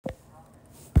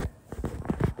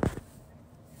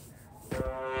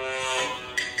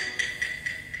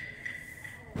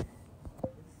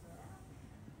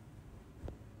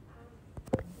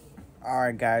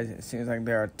Alright, guys, it seems like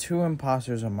there are two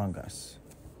imposters among us.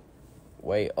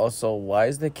 Wait, also, why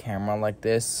is the camera like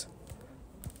this?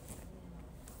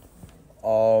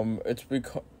 It's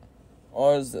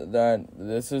because that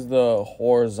this is the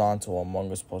horizontal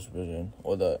Among Us post vision,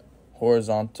 or the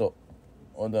horizontal,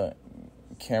 or the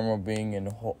camera being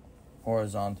in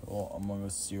horizontal Among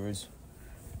Us series.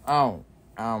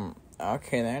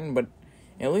 Okay then, but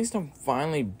at least I'm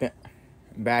finally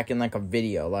back in like a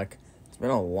video. Like, it's been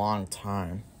a long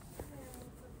time.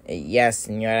 Yes,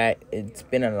 senora, it's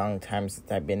been a long time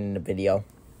since I've been in the video.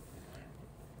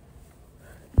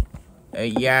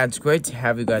 Yeah, it's great to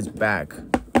have you guys back.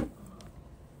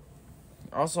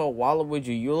 Also,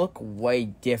 Waluigi, you look way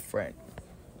different.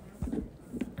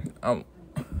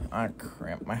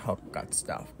 Crap, my hook got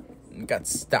stuck.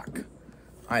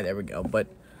 Alright, there we go. But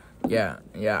yeah,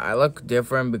 I look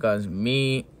different because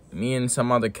me and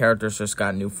some other characters just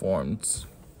got new forms.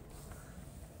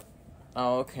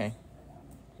 Oh, okay.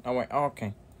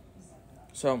 Okay.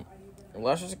 So,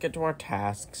 let's just get to our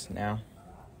tasks now.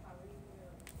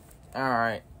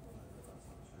 Alright.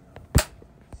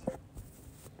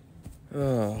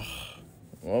 Well,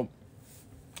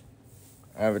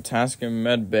 I have a task in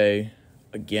Medbay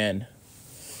again.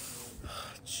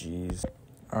 Jeez.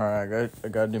 Alright, I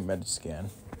gotta do med scan.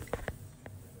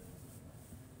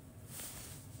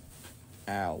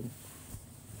 Ow.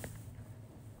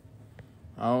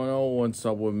 I don't know what's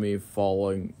up with me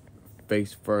falling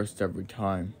face first every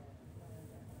time.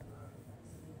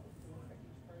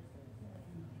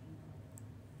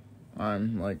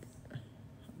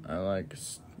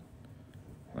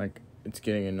 It's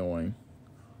getting annoying.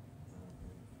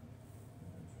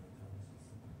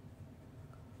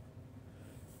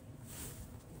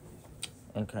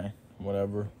 Okay,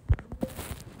 whatever.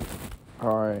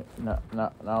 Alright, now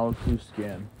let's do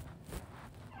scan.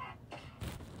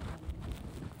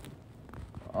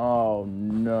 Oh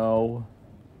no.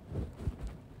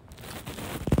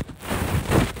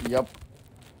 Yep.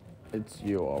 It's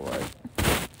you, alright.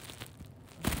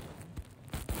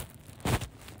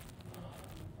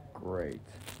 Great.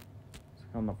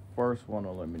 I'm the first one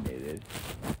eliminated.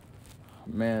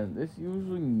 Man, this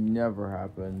usually never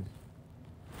happens.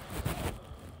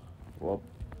 Well,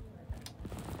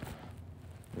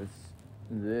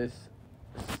 this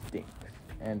stinks.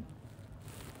 And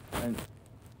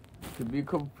to be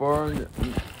confirmed.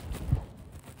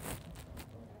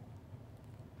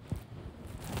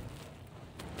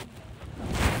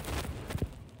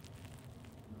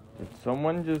 Did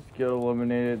someone just get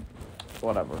eliminated?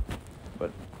 Whatever.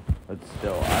 But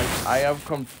still, I have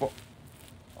confirmed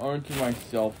to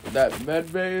myself that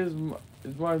medbay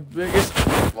is my biggest.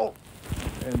 Oh,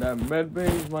 and that medbay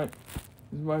is my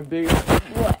biggest.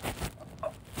 What?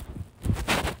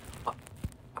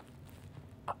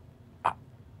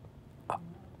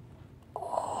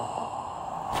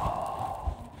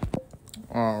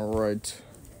 Alright.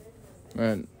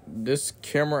 Man, this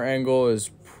camera angle is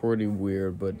pretty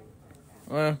weird, but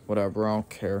whatever, I don't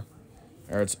care.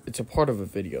 It's a part of a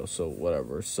video, so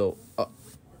whatever. So,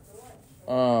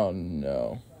 oh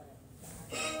no.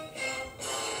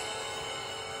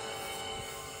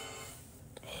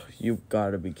 You've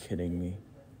got to be kidding me.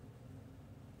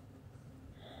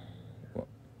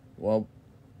 Well,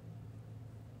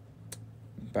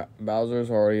 Bowser's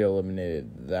already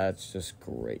eliminated. That's just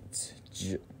great.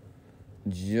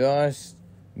 Just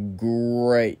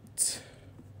great.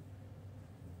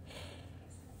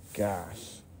 Gosh.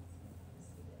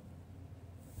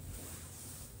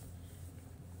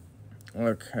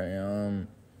 Okay,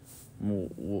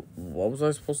 what was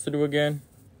I supposed to do again?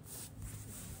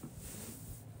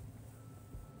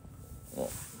 Well,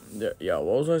 yeah,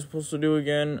 what was I supposed to do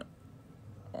again?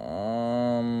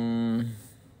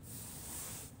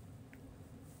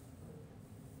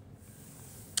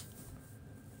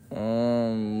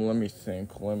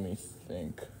 Let me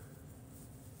think.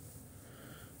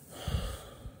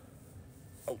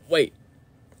 Oh, wait.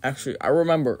 Actually, I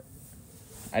remember.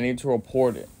 I need to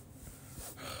report it.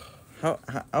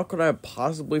 How could I have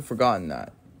possibly forgotten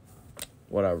that?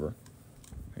 Whatever.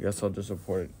 I guess I'll just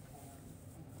report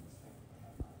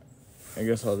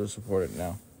it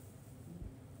now.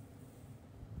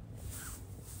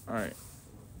 Alright.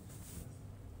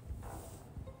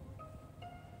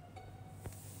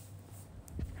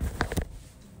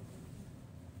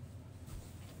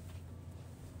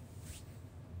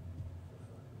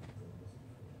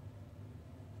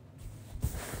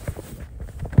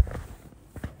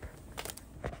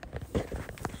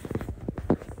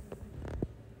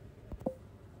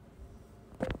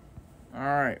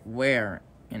 Alright,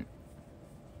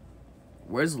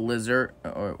 where's Lizard,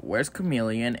 or where's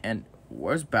Chameleon, and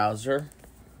where's Bowser?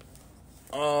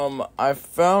 I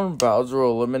found Bowser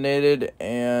eliminated,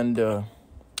 and,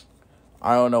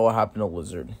 I don't know what happened to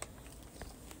Lizard.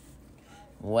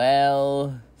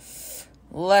 Well,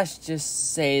 let's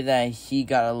just say that he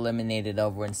got eliminated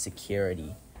over in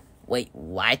security. Wait,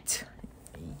 what?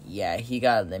 Yeah, he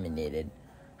got eliminated.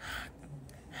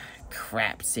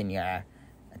 Crap, senor.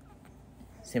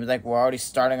 Seems like we're already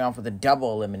starting off with a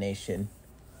double elimination.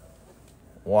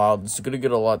 Wow, this is gonna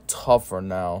get a lot tougher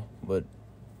now, but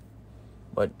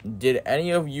did any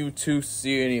of you two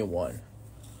see anyone?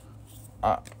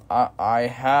 I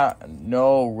have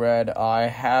no, Red. I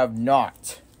have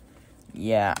not.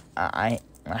 Yeah, I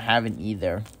haven't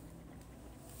either.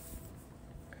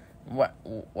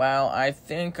 Well, I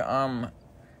think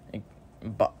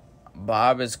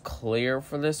Bob is clear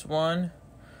for this one,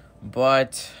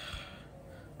 but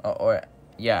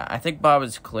I think Bob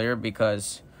is clear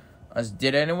because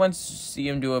did anyone see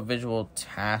him do a visual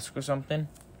task or something?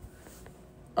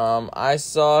 I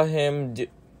saw him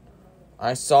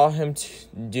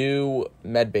do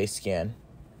medbay scan.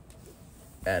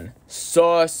 And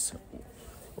sus.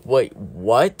 Wait,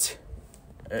 what?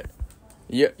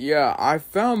 Yeah, I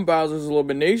found Bowser's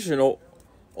elimination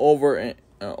over in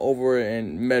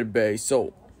medbay.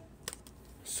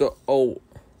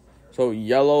 So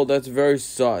yellow, that's very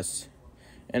sus.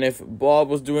 And if Bob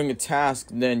was doing a task,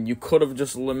 then you could have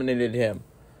just eliminated him.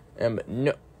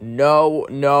 No.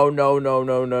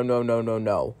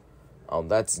 Oh,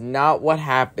 that's not what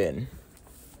happened.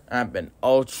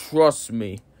 Oh, trust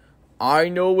me. I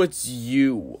know it's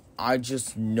you. I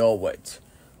just know it.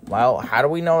 Well, how do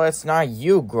we know that's not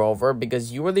you, Grover?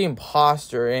 Because you were the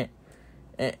imposter in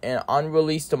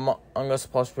Unreleased Among Us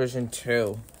Plus Version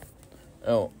 2.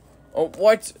 Oh,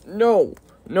 what? No,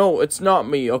 it's not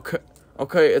me. Okay,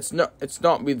 it's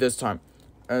not me this time.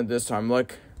 It's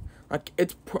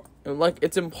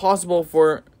impossible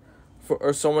for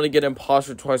someone to get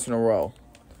imposter twice in a row.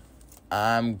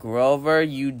 Grover,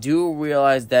 you do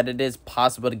realize that it is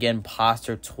possible to get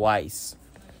imposter twice.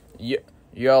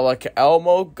 Yeah, like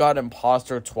Elmo got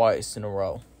imposter twice in a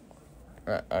row.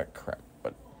 Crap,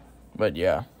 but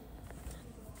yeah.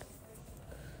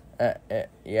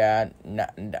 Yeah,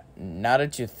 now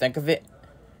that you think of it,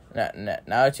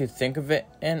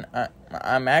 and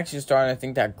I'm actually starting to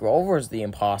think that Grover's the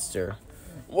imposter.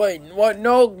 Wait, what?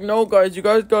 No, guys, you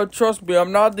guys gotta trust me.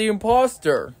 I'm not the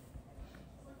imposter.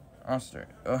 How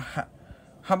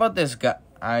about this,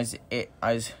 guys?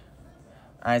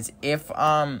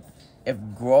 If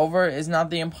Grover is not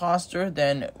the imposter,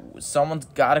 then someone's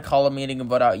gotta call a meeting and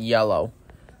vote out Yellow.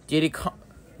 Diddy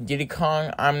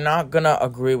Kong, I'm not gonna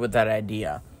agree with that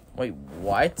idea. Wait,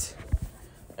 what?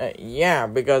 Yeah,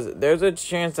 because there's a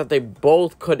chance that they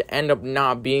both could end up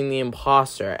not being the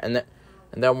imposter, and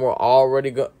then we're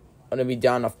already gonna be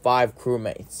down to 5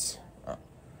 crewmates.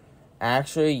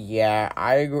 Actually, yeah,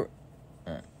 I agree.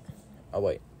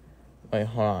 Wait,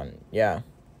 hold on. Yeah,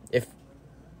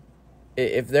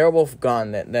 if they're both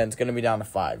gone, then it's gonna be down to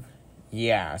 5.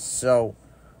 Yeah. So,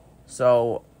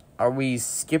 are we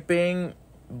skipping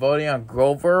voting on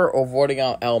Grover or voting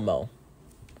on Elmo?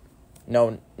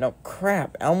 No,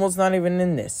 crap. Elmo's not even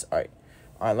in this. All right.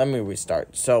 Let me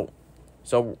restart. So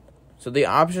the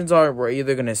options are we're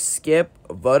either gonna skip,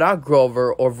 vote out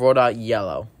Grover, or vote out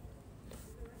Yellow.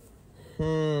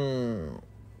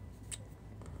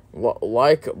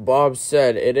 Like Bob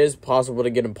said, it is possible to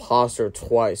get imposter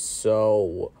twice.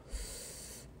 So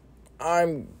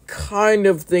I'm kind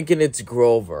of thinking it's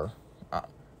Grover.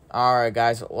 All right,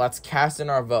 guys. Let's cast in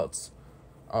our votes.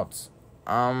 I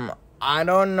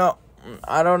don't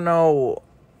know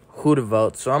who to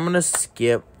vote, so I'm gonna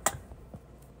skip.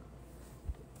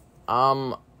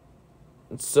 So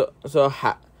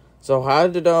how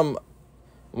did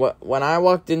when I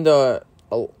walked into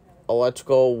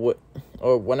electrical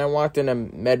or when I walked into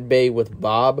med bay with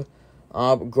Bob,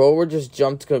 Grover just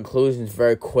jumped to conclusions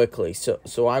very quickly.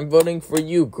 So I'm voting for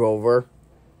you, Grover.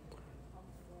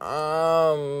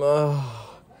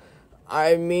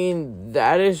 I mean,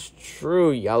 that is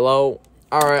true, Yellow.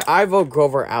 Alright, I vote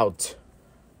Grover out.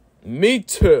 Me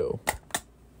too.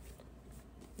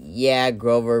 Yeah,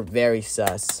 Grover, very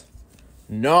sus.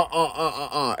 No,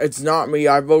 it's not me.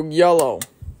 I vote Yellow.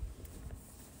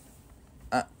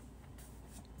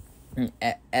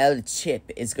 El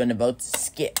Chip is gonna vote to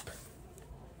skip.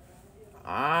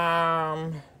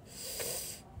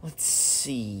 Let's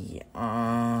see.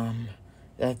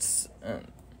 That's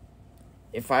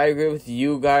if I agree with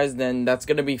you guys, then that's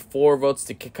gonna be 4 votes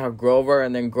to kick out Grover,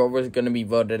 and then Grover's gonna be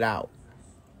voted out.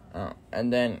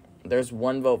 And then there's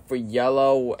 1 vote for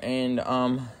Yellow and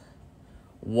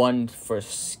 1 for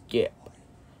skip.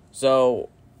 So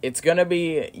it's gonna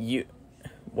be you.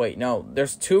 Wait, no.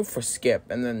 There's 2 for Skip,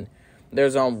 and then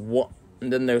there's one.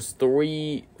 And then there's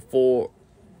 3, 4.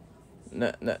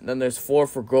 Then there's 4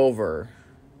 for Grover.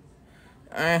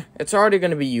 It's already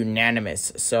gonna be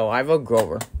unanimous. So I vote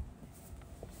Grover.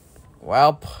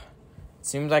 Well,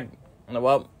 seems like.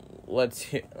 Well, let's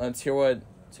hear what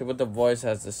the voice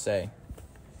has to say.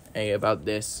 Hey, about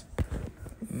this.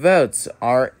 Votes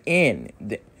are in.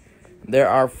 There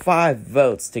are 5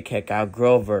 votes to kick out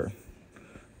Grover.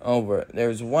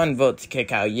 There's 1 vote to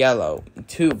kick out Yellow.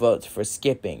 2 votes for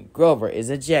skipping. Grover is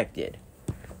ejected.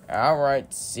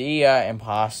 Alright, see ya,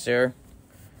 imposter.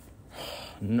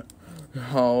 No,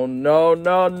 no.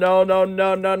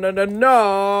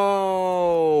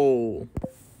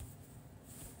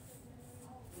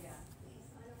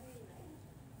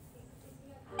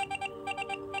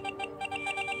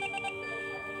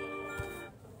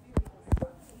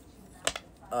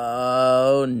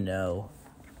 Oh, no.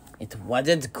 It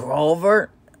wasn't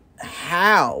Grover?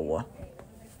 How?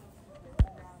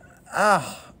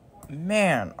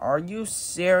 Man, are you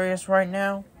serious right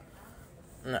now?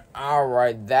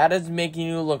 Alright, that is making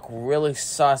you look really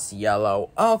sus,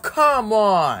 Yellow. Oh, come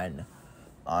on!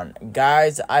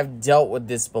 Guys, I've dealt with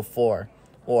this before.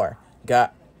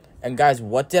 And guys,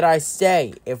 what did I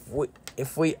say?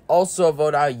 If we also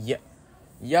vote out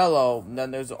Yellow,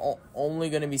 then there's only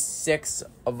going to be 6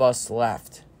 of us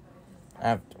left.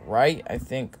 Right? I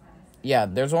think. Yeah,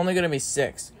 there's only going to be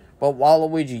 6. But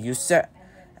Waluigi, you said...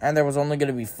 And there was only going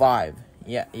to be 5.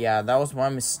 Yeah, that was my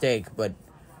mistake. But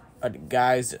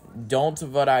guys, don't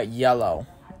vote out Yellow.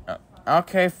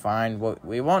 Okay, fine.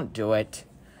 We won't do it.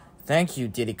 Thank you,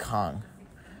 Diddy Kong.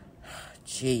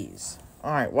 Jeez.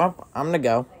 Alright, well, I'm going to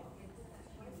go.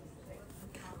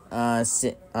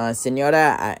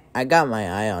 Senora, I got my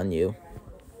eye on you.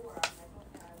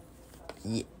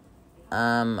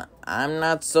 I'm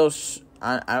not so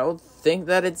I don't think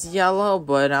that it's Yellow,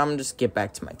 but I'm just get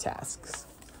back to my tasks.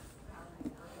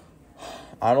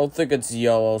 I don't think it's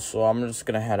Yellow, so I'm just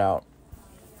gonna head out.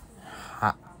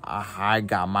 I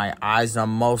got my eyes on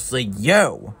mostly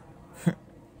you.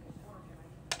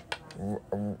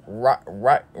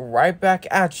 Right back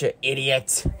at you,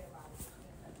 idiot.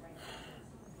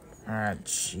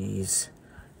 Jeez.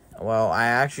 Well, I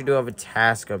actually do have a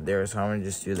task up there, so I'm gonna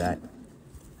just do that.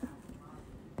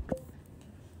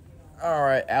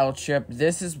 Alright, Al Chip,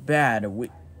 this is bad.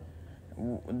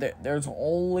 There's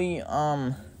only,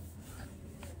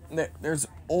 there's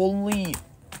only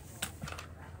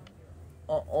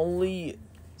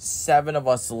 7 of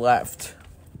us left.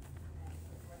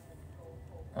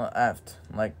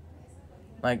 Like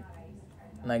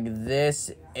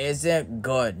this isn't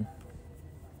good.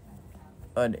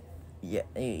 But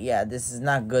yeah, this is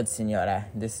not good, Senora.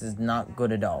 This is not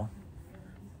good at all.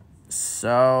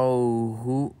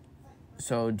 So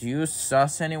do you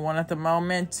sus anyone at the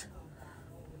moment?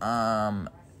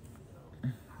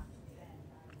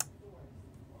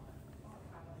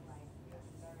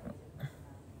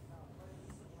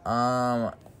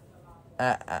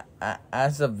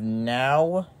 As of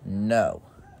now, no.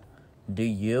 Do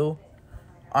you?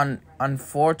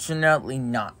 Unfortunately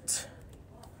not.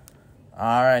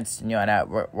 Alright, Senora,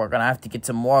 we're gonna have to get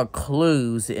some more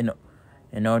clues in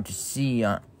order to see,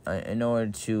 in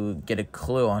order to get a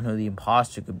clue on who the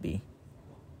imposter could be.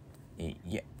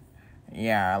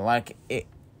 Yeah, like,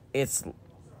 it's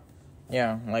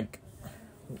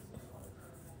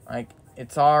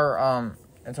our,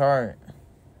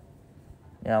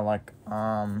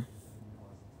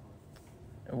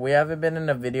 we haven't been in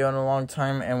a video in a long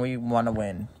time, and we want to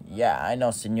win. Yeah, I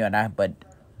know, Senora, but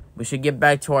we should get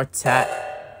back to our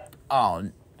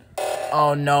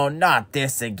Oh no, not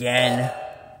this again.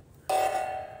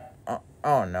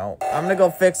 Oh no, I'm gonna go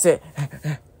fix it.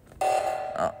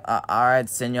 Alright,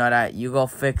 Senora, you go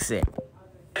fix it.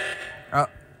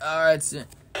 Alright,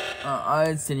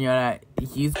 Senora,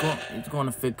 he's going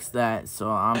to fix that.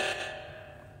 So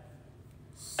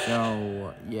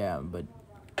yeah, but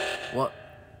what?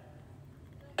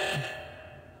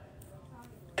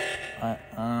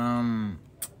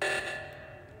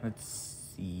 Let's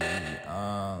see.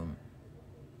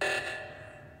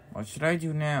 What should I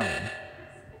do now?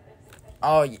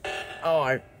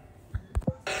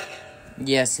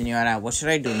 Yes, Senora, what should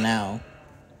I do now?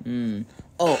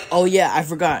 Oh yeah, I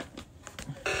forgot.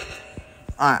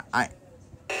 I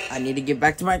need to get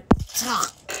back to my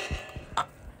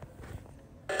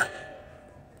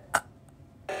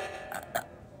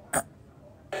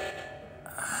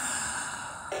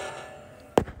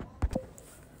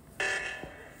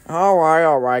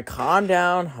Alright, calm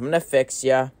down. I'm gonna fix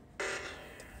ya.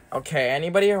 Okay,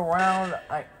 anybody around?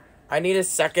 I need a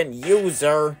second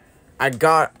user. I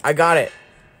got it.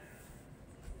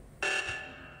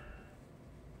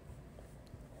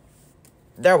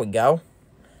 There we go.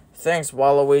 Thanks,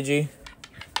 Waluigi.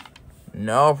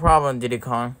 No problem, Diddy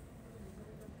Kong.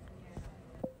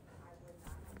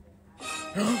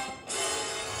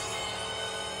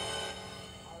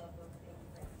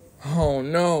 Oh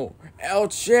no, El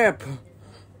Chip.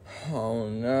 Oh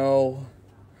no.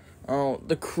 Oh,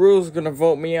 the crew's gonna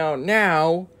vote me out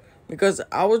now because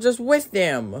I was just with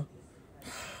them.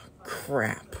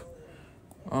 Crap.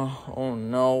 Oh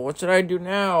no, what should I do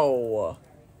now?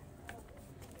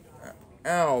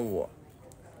 Ow.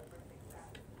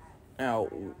 Ow.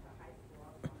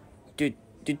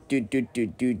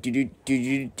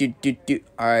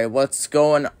 Alright, what's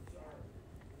going on?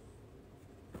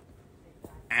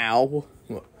 Ow.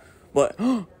 What?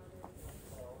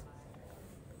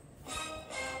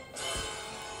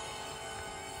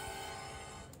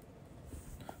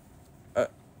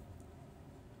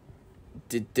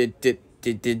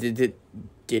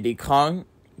 Diddy Kong?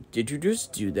 Did you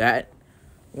just do that?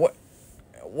 What?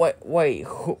 Wait,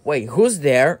 who's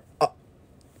there?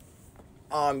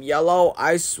 Yellow,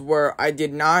 I swear I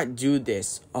did not do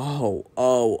this.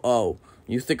 Oh.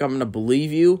 You think I'm gonna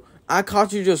believe you? I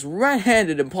caught you just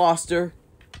red-handed, imposter.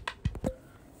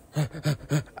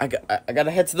 I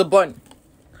gotta head to the button.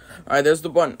 Alright, there's the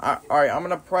button. Alright, I'm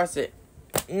gonna press it.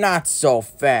 Not so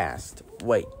fast.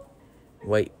 Wait,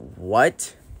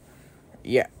 what?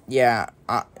 Yeah,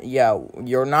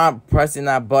 you're not pressing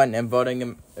that button and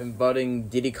voting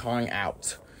Diddy Kong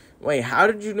out. Wait, how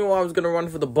did you know I was gonna run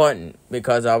for the button?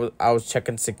 Because I was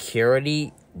checking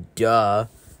security? Duh.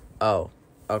 Oh,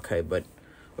 okay, but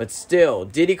still,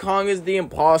 Diddy Kong is the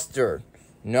imposter.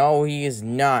 No, he is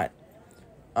not.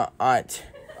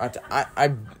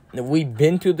 We've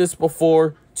been through this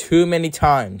before too many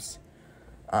times.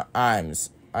 I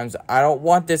don't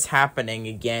want this happening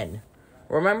again.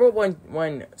 Remember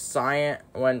when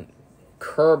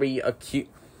Kirby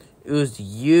accused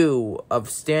you of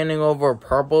standing over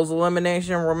Purple's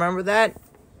elimination? Remember that?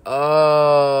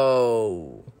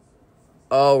 Oh,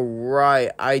 right.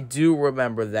 I do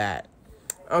remember that.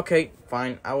 Okay,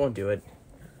 fine. I won't do it.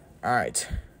 All right.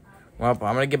 Well, I'm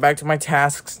gonna get back to my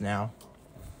tasks now.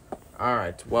 All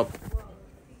right. Well,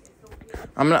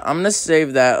 I'm gonna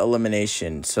save that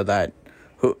elimination so that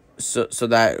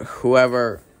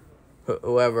whoever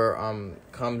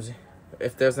comes,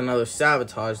 if there's another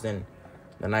sabotage, then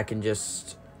I can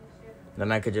just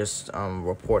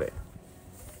report it.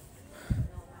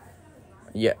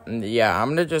 Yeah, I'm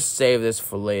gonna just save this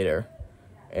for later,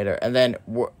 and then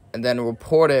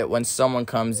report it when someone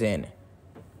comes in.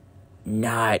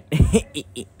 Not.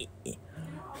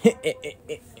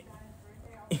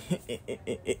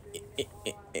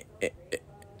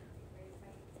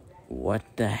 What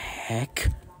the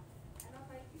heck?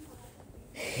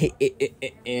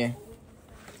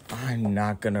 I'm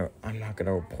not gonna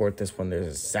report this when there's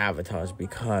a sabotage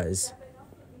because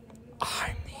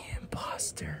I'm the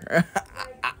imposter.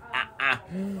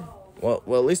 Well,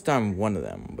 at least I'm one of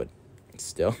them, but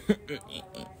still.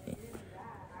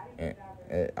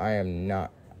 I am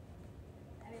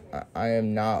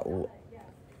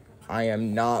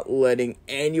not letting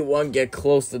anyone get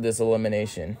close to this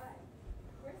elimination.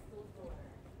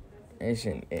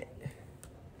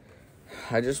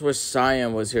 I just wish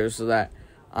Cyan was here so that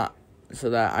I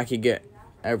could get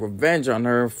a revenge on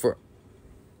her for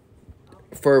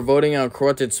voting out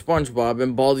corrupted SpongeBob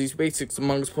and Baldi's Basics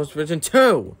Among Us Post-Vision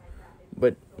 2.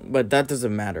 But that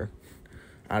doesn't matter.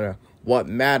 I don't know. What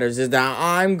matters is that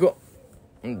I'm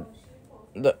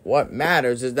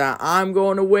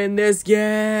going to win this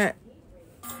game.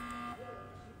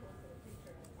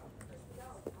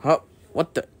 Huh?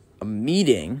 What the? A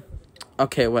meeting?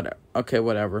 Okay,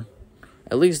 whatever.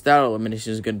 At least that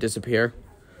elimination is gonna disappear.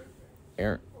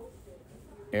 It's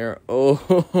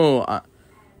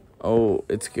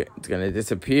gonna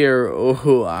disappear.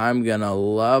 Oh, I'm gonna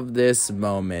love this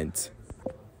moment.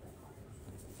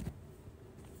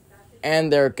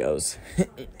 And there it goes.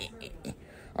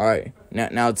 All right, now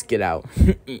let's get out.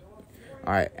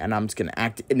 All right, and I'm just gonna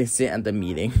act innocent at the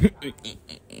meeting.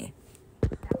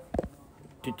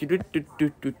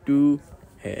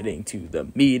 Heading to the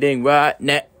meeting right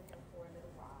now.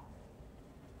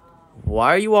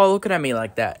 Why are you all looking at me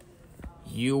like that?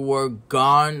 You were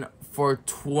gone for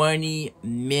 20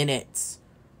 minutes.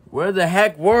 Where the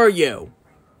heck were you?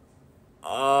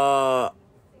 I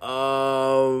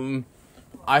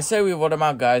say we vote him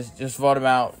out, guys. Just vote him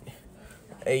out.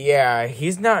 Yeah,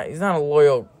 he's not a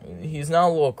loyal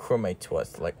crewmate to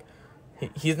us. Like,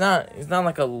 he's not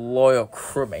like a loyal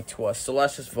crewmate to us. So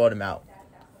let's just vote him out.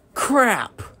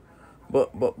 Crap!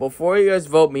 But before you guys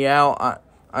vote me out,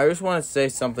 I just want to say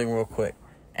something real quick.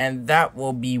 And that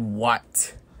will be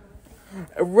what?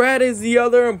 Red is the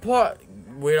other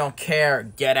important. We don't care.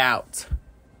 Get out.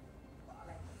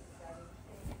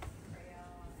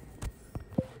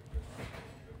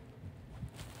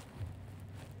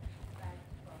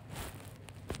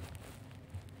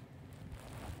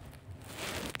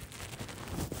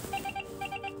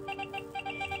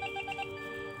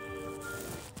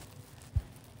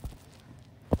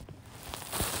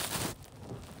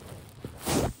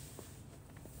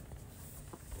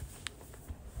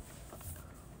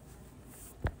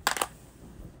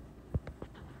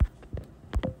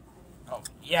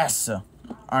 Yes.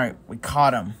 Alright, we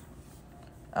caught him.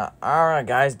 Alright,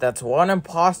 guys, that's one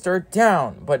imposter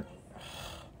down. But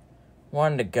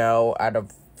one to go out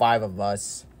of 5 of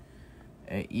us.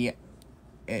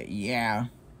 Yeah.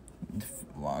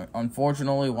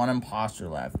 Unfortunately, one imposter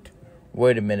left.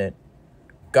 Wait a minute.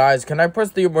 Guys, can I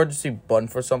press the emergency button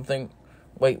for something?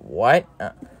 Wait, what?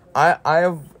 I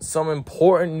have some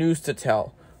important news to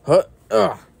tell.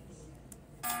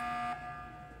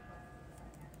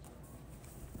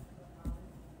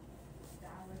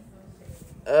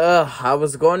 I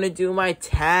was going to do my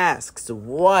tasks.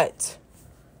 What?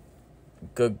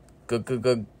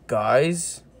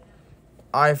 Guys?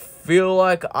 I feel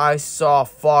like I saw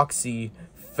Foxy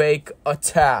fake a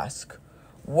task.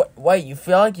 What? Wait, you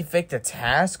feel like you faked a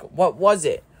task? What was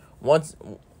it? It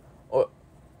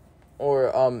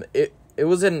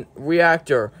was a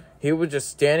reactor. He was just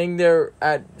standing there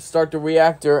at start the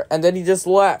reactor, and then he just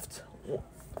left.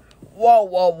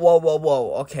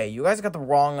 Whoa. Okay, you guys got the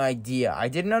wrong idea. I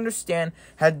didn't understand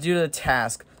how to do the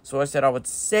task, so I said I would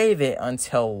save it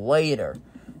until later.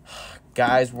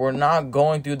 Guys, we're not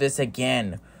going through this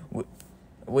again.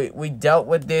 We dealt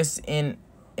with this in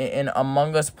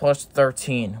Among Us Plush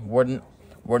 13.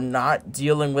 We're not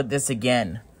dealing with this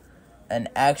again. And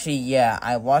actually, yeah,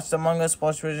 I watched Among Us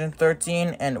Plush version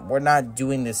 13, and we're not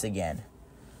doing this again.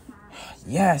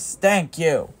 Yes, thank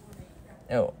you.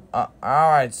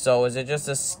 Alright, so is it just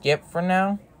a skip for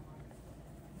now?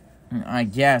 I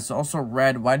guess. Also,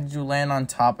 Red, why did you land on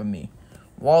top of me?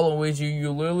 Waluigi,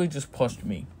 you literally just pushed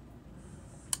me.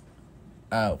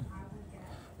 Oh.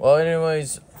 Well,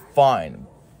 anyways, fine.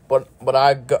 But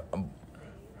I got...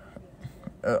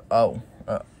 Alright,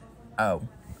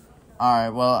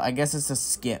 well, I guess it's a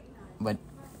skip. But,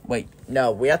 wait,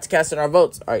 no, we have to cast in our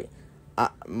votes. Alright,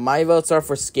 my votes are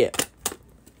for skip.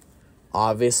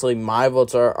 Obviously, my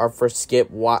votes are for skip.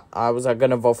 Why was I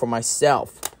gonna vote for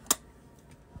myself?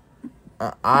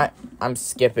 I'm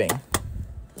skipping.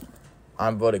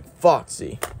 I'm voting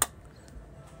Foxy.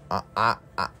 I'm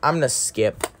gonna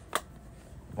skip.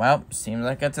 Well, seems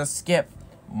like it's a skip.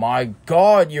 My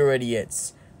God, you're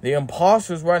idiots! The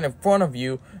imposter's right in front of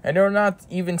you, and they're not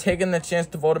even taking the chance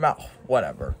to vote him out.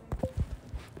 Whatever.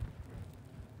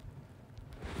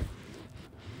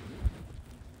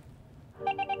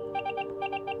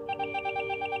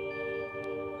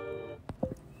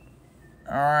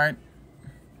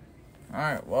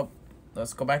 Alright, well,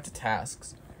 let's go back to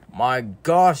tasks. My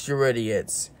gosh, you're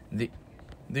idiots.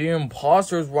 The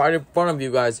imposter is right in front of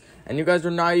you guys, and you guys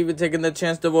are not even taking the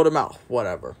chance to vote him out.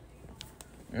 Whatever.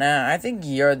 Nah, I think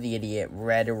you're the idiot,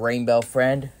 Red Rainbow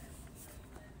friend.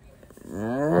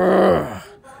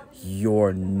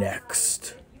 You're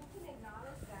next.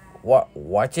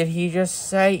 What did he just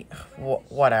say?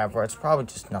 Whatever, it's probably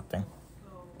just nothing.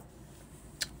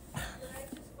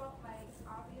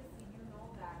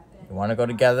 You want to go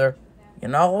together? You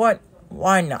know what?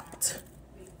 Why not?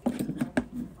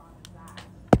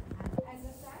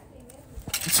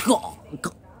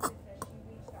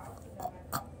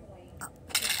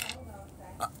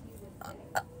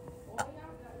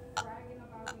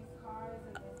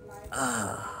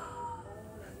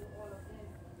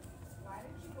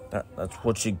 That's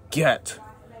what you get.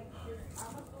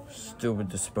 Stupid,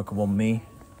 despicable me.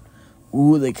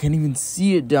 Ooh, they can't even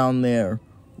see it down there.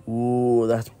 Ooh,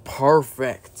 that's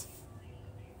perfect.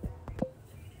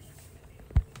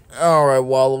 Alright,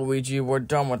 Waluigi, we're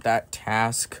done with that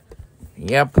task.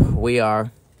 Yep, we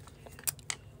are.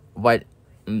 But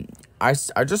I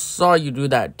just saw you do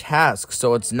that task,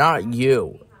 so it's not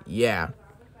you. Yeah.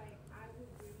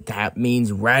 That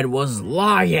means Red was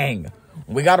lying.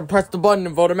 We gotta press the button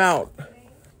and vote him out.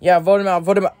 Yeah, vote him out,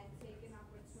 vote him out.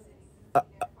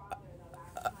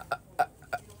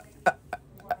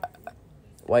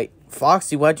 Wait,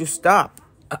 Foxy, why'd you stop?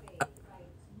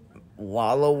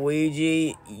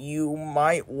 Waluigi, you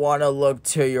might want to look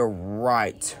to your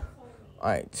right.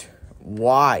 Alright,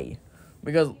 why?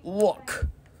 Because look.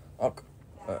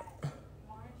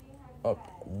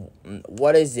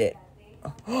 What is it?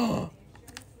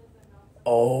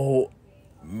 Oh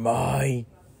my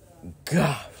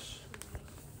gosh.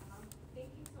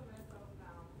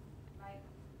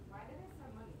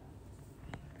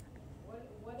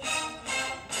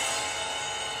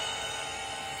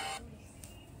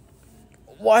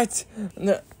 What?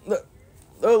 The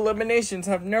eliminations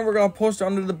have never got posted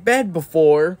under the bed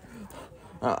before.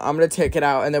 I'm gonna take it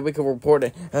out and then we can report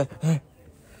it.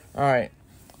 Alright.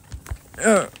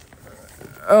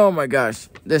 Oh my gosh.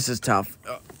 This is tough.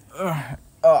 Oh,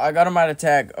 I got him out of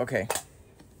tag. Okay.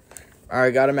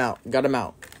 Alright, got him out.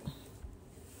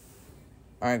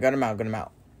 Alright, got him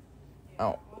out.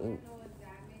 Oh.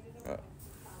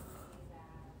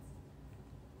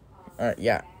 Alright,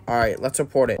 yeah. Alright, let's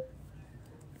report it.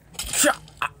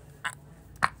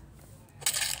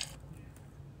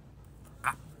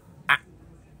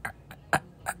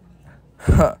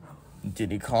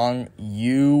 Diddy Kong,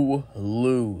 you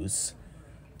lose.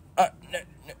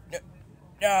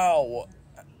 No.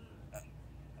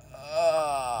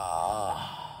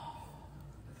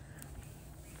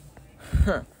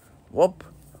 Whoop.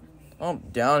 Oh,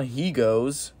 down he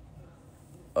goes.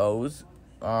 O's.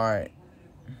 Alright.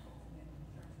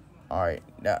 Alright.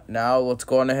 Now let's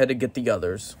go on ahead and get the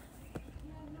others.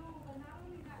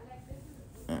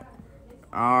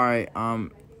 Alright,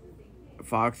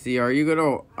 Foxy, are you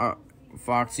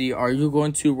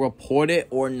going to report it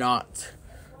or not?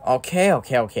 Okay. I'm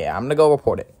gonna go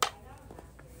report it.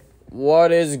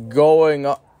 What is going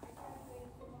on?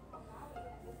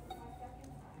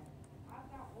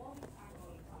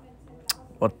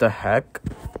 What the heck?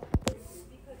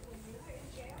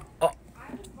 Oh.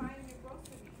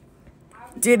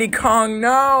 Diddy Kong,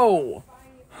 no!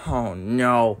 Oh,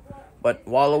 no. But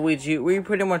Waluigi, we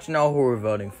pretty much know who we're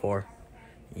voting for.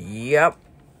 Yep.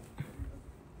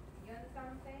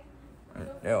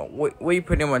 No, we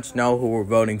pretty much know who we're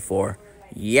voting for.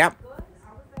 Yep.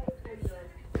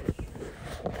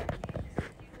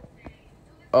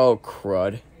 Oh,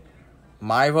 crud.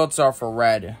 My votes are for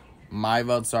red. My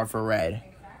votes are for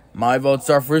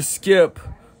Skip.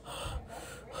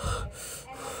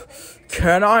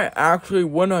 Can I actually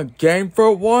win a game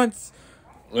for once?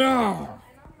 Ugh.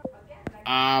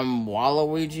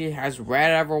 Waluigi, has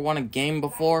Red ever won a game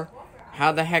before?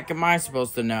 How the heck am I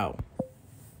supposed to know?